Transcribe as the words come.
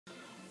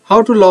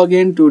How to log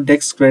in to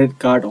Dex Credit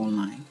Card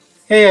online.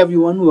 Hey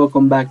everyone,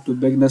 welcome back to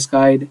Beginner's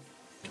Guide.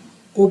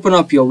 Open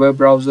up your web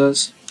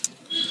browsers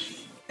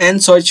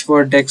and search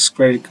for Dex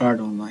Credit Card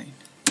online.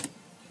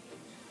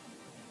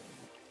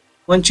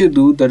 Once you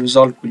do, the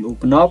result will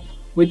open up,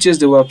 which is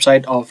the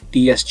website of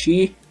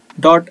dsg.syf.com.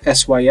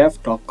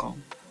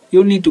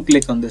 You'll need to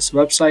click on this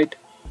website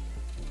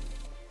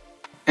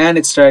and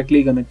it's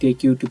directly going to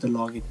take you to the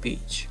login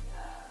page.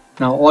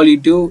 Now all you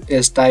do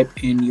is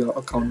type in your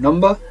account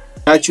number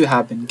that you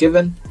have been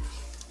given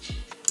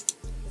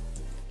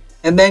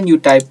and then you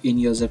type in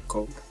your zip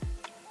code.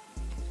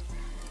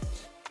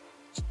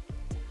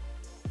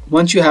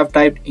 Once you have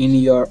typed in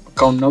your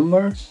account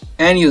number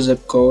and your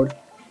zip code,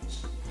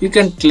 you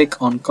can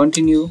click on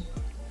continue,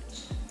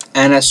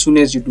 and as soon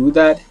as you do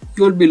that,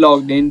 you will be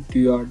logged in to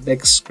your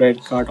Dex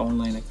Credit Card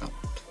online account.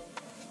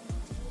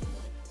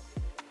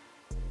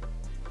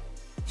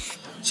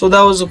 So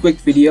that was a quick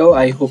video.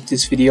 I hope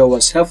this video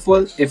was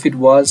helpful. If it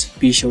was,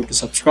 be sure to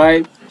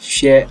subscribe,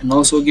 share, and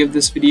also give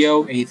this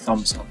video a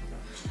thumbs up.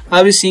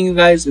 I'll be seeing you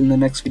guys in the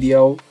next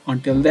video.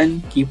 Until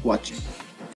then, keep watching.